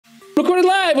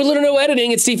Live with little no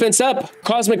editing, it's Defense Up,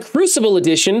 Cosmic Crucible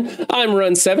Edition. I'm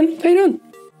Run 7. How you doing?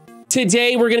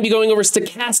 Today, we're going to be going over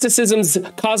Stochasticism's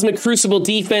Cosmic Crucible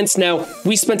defense. Now,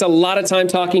 we spent a lot of time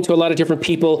talking to a lot of different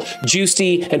people.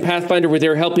 Jgiusti and Pathfinder were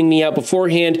there helping me out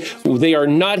beforehand. They are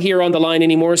not here on the line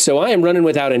anymore, so I am running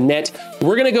without a net.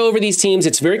 We're going to go over these teams.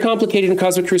 It's very complicated in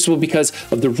Cosmic Crucible because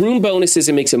of the rune bonuses.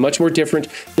 It makes it much more different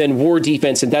than war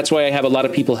defense, and that's why I have a lot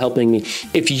of people helping me.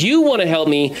 If you want to help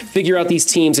me figure out these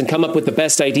teams and come up with the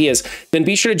best ideas, then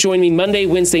be sure to join me Monday,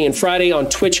 Wednesday, and Friday on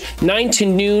Twitch, 9 to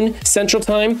noon Central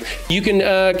Time. You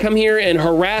can come here and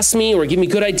harass me or give me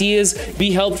good ideas,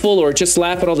 be helpful, or just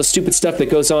laugh at all the stupid stuff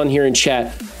that goes on here in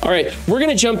chat. All right, we're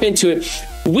going to jump into it.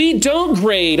 We don't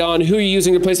grade on who you're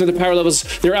using, replacement, the power levels,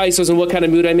 their ISOs, and what kind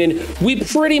of mood I'm in. We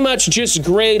pretty much just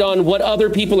grade on what other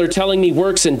people are telling me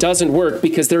works and doesn't work,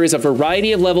 because there is a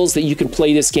variety of levels that you can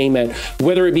play this game at.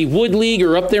 Whether it be Wood League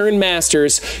or up there in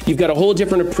Masters, you've got a whole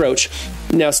different approach.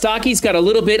 Now, Stocky's got a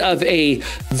little bit of a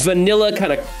vanilla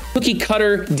kind of cookie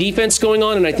cutter defense going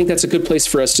on, and I think that's a good place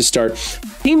for us to start.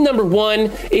 Team number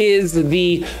 1 is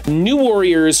the New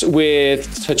Warriors with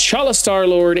T'Challa,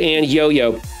 Star-Lord, and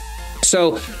Yo-Yo.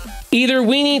 So either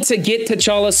we need to get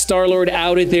T'Challa Star-Lord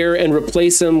out of there and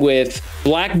replace him with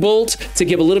Black Bolt to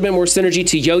give a little bit more synergy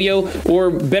to Yo-Yo, or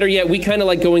better yet, we kind of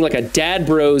like going like a Dad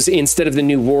Bros instead of the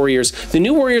New Warriors. The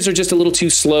New Warriors are just a little too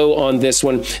slow on this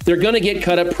one. They're going to get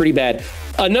cut up pretty bad.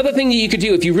 Another thing that you could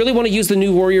do, if you really want to use the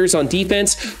New Warriors on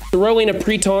defense, throw in a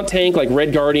pre-taunt tank like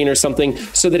Red Guardian or something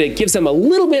so that it gives them a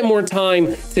little bit more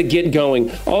time to get going.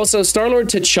 Also, Star-Lord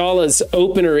T'Challa's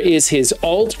opener is his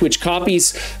ult, which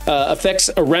copies effects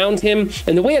around him.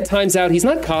 And the way it times out, he's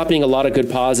not copying a lot of good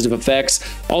positive effects.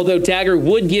 Although Dagger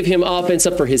would give him offense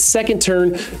up for his second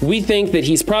turn, we think that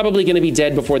he's probably going to be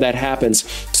dead before that happens.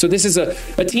 So this is a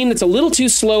team that's a little too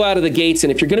slow out of the gates.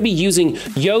 And if you're going to be using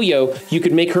Yo-Yo, you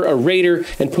could make her a Raider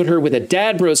and put her with a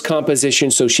Dad Bros composition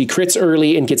so she crits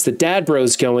early and gets the Dad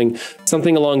Bros going,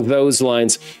 something along those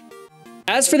lines.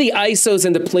 As for the ISOs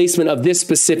and the placement of this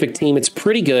specific team, it's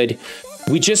pretty good.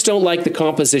 We just don't like the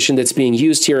composition that's being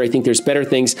used here. I think there's better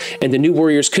things, and the New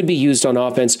Warriors could be used on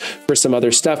offense for some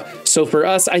other stuff. So for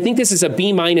us, I think this is a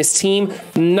B- team.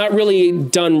 Not really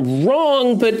done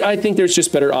wrong, but I think there's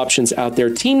just better options out there.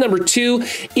 Team number 2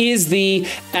 is the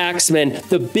Axemen.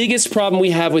 The biggest problem we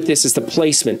have with this is the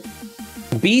placement.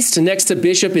 Beast next to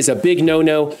Bishop is a big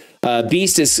no-no.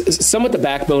 Beast is somewhat the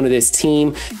backbone of this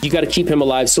team. You got to keep him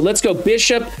alive. So let's go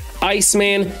Bishop,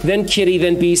 Iceman, then Kitty,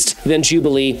 then Beast, then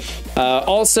Jubilee.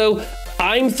 Also,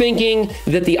 I'm thinking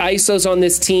that the ISOs on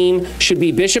this team should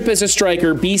be Bishop as a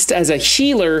striker, Beast as a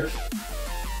healer,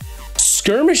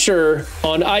 Skirmisher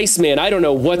on Iceman. I don't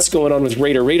know what's going on with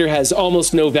Raider. Raider has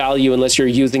almost no value unless you're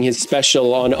using his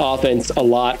special on offense a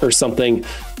lot or something.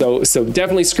 So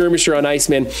definitely Skirmisher on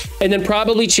Iceman, and then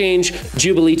probably change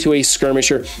Jubilee to a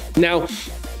Skirmisher. Now,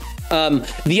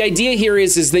 the idea here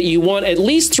is that you want at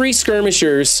least 3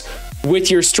 Skirmishers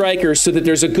with your striker so that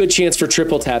there's a good chance for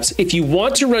triple taps. If you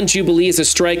want to run Jubilee as a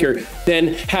striker,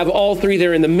 then have all 3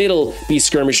 there in the middle be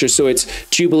skirmishers. So it's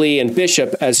Jubilee and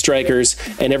Bishop as strikers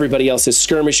and everybody else as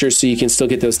skirmishers, so you can still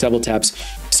get those double taps.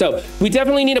 So we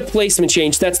definitely need a placement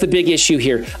change. That's the big issue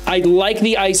here. I'd like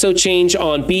the ISO change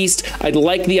on Beast. I'd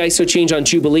like the ISO change on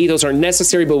Jubilee. Those aren't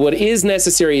necessary, but what is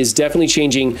necessary is definitely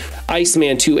changing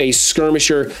Iceman to a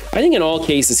skirmisher. I think in all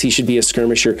cases, he should be a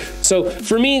skirmisher. So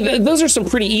for me, those are some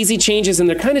pretty easy changes, and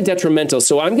they're kind of detrimental.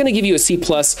 So I'm going to give you a C+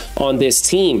 on this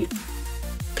team.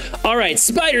 All right,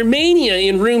 Spider Mania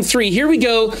in Room 3. Here we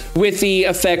go with the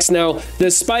effects. Now, the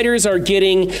spiders are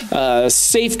getting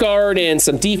Safeguard and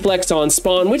some Deflex on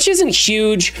spawn, which isn't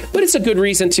huge, but it's a good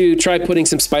reason to try putting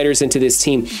some spiders into this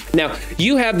team. Now,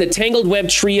 you have the Tangled Web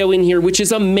trio in here, which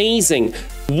is amazing.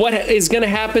 What is going to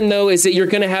happen, though, is that you're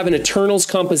going to have an Eternals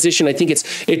composition. I think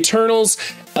it's Eternals,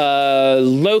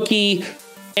 Loki,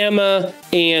 Emma,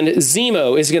 and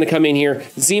Zemo is going to come in here.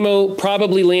 Zemo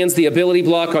probably lands the ability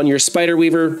block on your Spider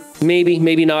Weaver. Maybe,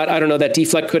 maybe not. I don't know. That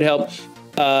deflect could help.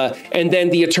 And then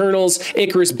the Eternals,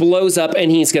 Icarus blows up and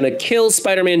he's going to kill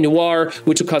Spider-Man Noir,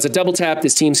 which will cause a double tap.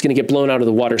 This team's going to get blown out of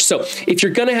the water. So if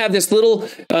you're going to have this little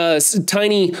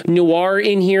tiny Noir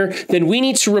in here, then we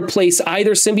need to replace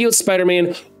either Symbiote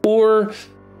Spider-Man or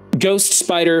Ghost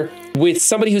Spider with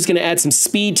somebody who's going to add some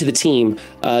speed to the team.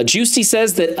 Jgiusti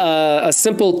says that a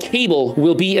simple Cable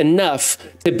will be enough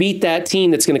to beat that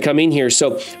team that's going to come in here.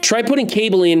 So try putting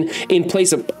Cable in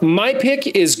place of... My pick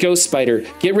is Ghost Spider.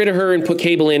 Get rid of her and put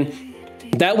Cable in.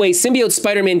 That way, Symbiote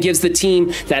Spider-Man gives the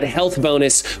team that health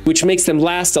bonus, which makes them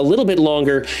last a little bit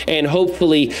longer and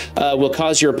hopefully will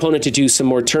cause your opponent to do some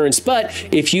more turns. But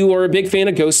if you are a big fan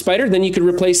of Ghost Spider, then you could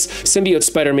replace Symbiote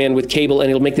Spider-Man with Cable and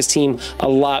it'll make this team a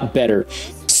lot better.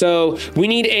 So we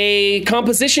need a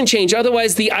composition change.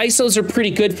 Otherwise, the ISOs are pretty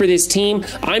good for this team.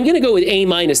 I'm going to go with A-.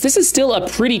 This is still a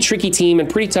pretty tricky team and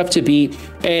pretty tough to beat.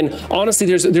 And honestly,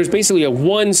 there's basically a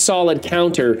one solid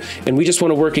counter, and we just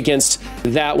want to work against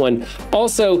that one.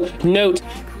 Also, note,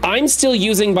 I'm still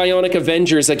using Bionic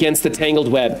Avengers against the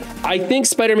Tangled Web. I think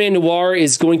Spider-Man Noir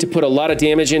is going to put a lot of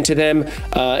damage into them,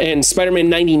 and Spider-Man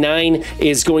 99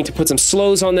 is going to put some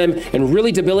slows on them and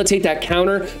really debilitate that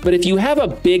counter. But if you have a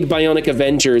big Bionic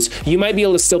Avengers, you might be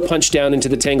able to still punch down into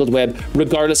the Tangled Web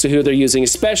regardless of who they're using,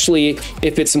 especially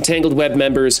if it's some Tangled Web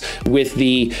members with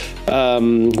the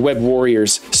Web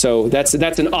Warriors. So that's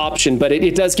an option, but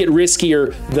it does get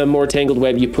riskier the more Tangled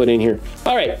Web you put in here.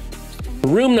 All right.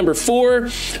 Room number 4,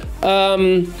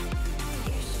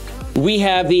 we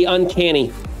have the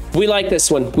Uncanny. We like this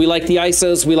one. We like the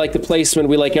ISOs. We like the placement.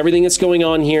 We like everything that's going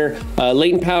on here.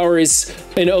 Latent Power is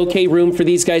an okay room for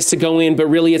these guys to go in, but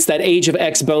really it's that Age of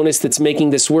X bonus that's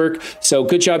making this work. So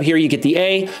good job here. You get the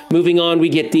A. Moving on, we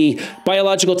get the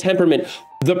Biological Temperament.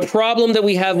 The problem that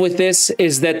we have with this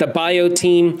is that the Bio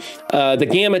team, the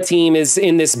Gamma team is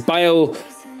in this Bio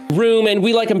room, and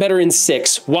we like them better in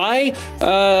 6. Why?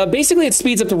 Basically, it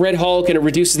speeds up the Red Hulk and it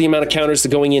reduces the amount of counters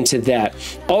going into that.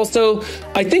 Also,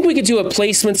 I think we could do a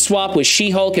placement swap with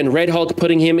She-Hulk and Red Hulk,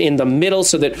 putting him in the middle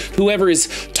so that whoever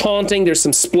is taunting, there's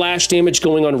some splash damage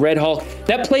going on Red Hulk.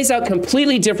 That plays out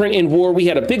completely different in War. We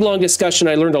had a big, long discussion.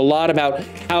 I learned a lot about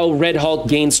how Red Hulk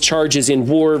gains charges in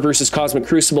War versus Cosmic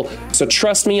Crucible. So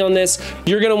trust me on this.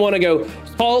 You're going to want to go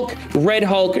Hulk, Red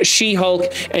Hulk,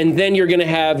 She-Hulk, and then you're going to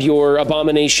have your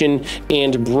Abomination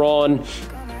and Brawn.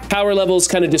 Power levels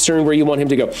kind of discern where you want him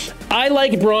to go. I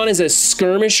like Brawn as a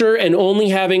skirmisher and only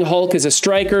having Hulk as a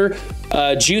striker.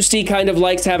 Jgiusti kind of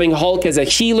likes having Hulk as a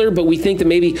healer, but we think that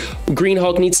maybe Green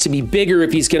Hulk needs to be bigger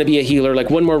if he's going to be a healer, like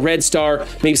one more red star,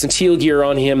 maybe some teal gear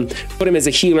on him, put him as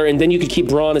a healer, and then you could keep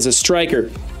Brawn as a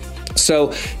striker.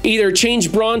 So either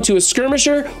change Brawn to a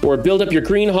skirmisher or build up your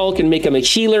Green Hulk and make him a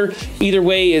healer. Either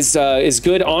way is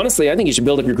good. Honestly, I think you should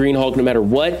build up your Green Hulk no matter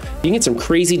what. You can get some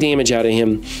crazy damage out of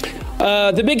him.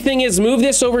 The big thing is move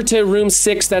this over to room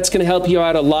 6. That's going to help you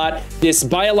out a lot. This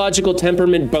Biological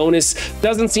Temperament bonus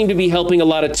doesn't seem to be helping a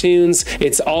lot of tunes.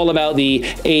 It's all about the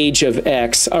Age of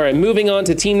X. All right, moving on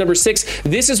to team number 6.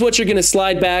 This is what you're going to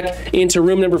slide back into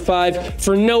room number 5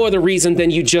 for no other reason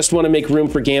than you just want to make room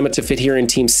for Gamma to fit here in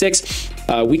team 6.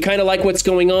 We kind of like what's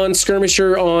going on.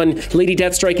 Skirmisher on Lady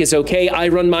Deathstrike is okay. I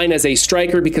run mine as a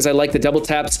striker because I like the double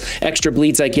taps, extra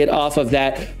bleeds I get off of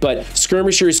that. But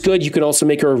Skirmisher is good. You can also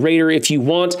make her a Raider if you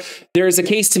want. There is a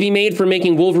case to be made for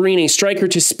making Wolverine a striker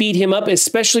to speed him up,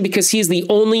 especially because he's the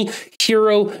only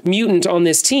hero mutant on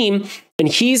this team, and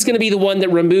he's going to be the one that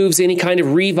removes any kind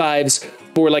of revives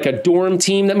for like a dorm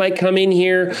team that might come in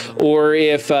here, or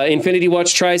if Infinity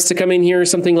Watch tries to come in here or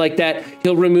something like that,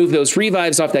 he'll remove those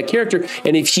revives off that character.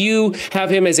 And if you have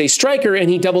him as a striker and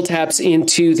he double taps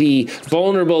into the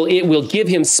vulnerable, it will give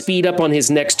him speed up on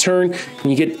his next turn.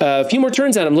 And you get a few more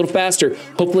turns at him a little faster.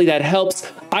 Hopefully that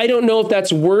helps. I don't know if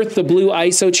that's worth the blue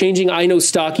ISO changing. I know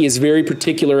Stocky is very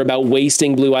particular about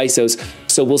wasting blue ISOs,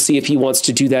 so we'll see if he wants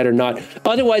to do that or not.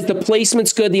 Otherwise, the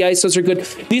placement's good. The ISOs are good.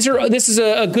 This is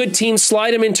a good team.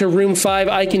 Slide them into room 5.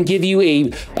 I can give you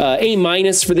a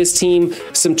A- for this team.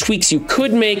 Some tweaks you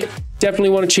could make. Definitely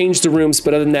want to change the rooms,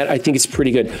 but other than that, I think it's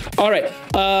pretty good. All right,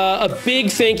 a big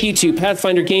thank you to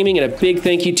Pathfinder Gaming and a big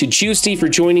thank you to Jgiusti for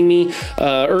joining me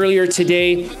earlier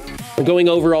today. Going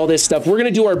over all this stuff. We're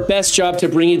going to do our best job to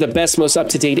bring you the best, most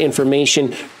up-to-date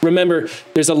information. Remember,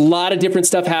 there's a lot of different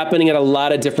stuff happening at a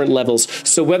lot of different levels.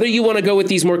 So whether you want to go with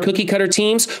these more cookie-cutter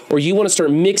teams or you want to start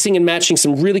mixing and matching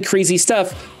some really crazy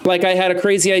stuff, like I had a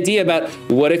crazy idea about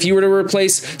what if you were to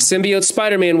replace Symbiote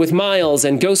Spider-Man with Miles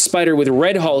and Ghost Spider with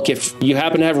Red Hulk if you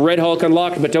happen to have Red Hulk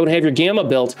unlocked but don't have your Gamma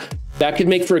built. That could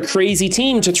make for a crazy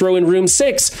team to throw in room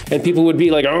 6, and people would be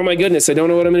like, oh my goodness, I don't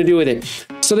know what I'm going to do with it.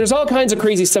 So there's all kinds of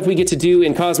crazy stuff we get to do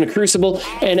in Cosmic Crucible,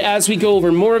 and as we go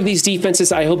over more of these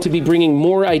defenses, I hope to be bringing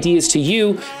more ideas to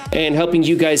you and helping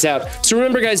you guys out. So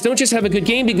remember, guys, don't just have a good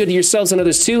game, be good to yourselves and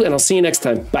others too, and I'll see you next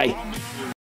time. Bye.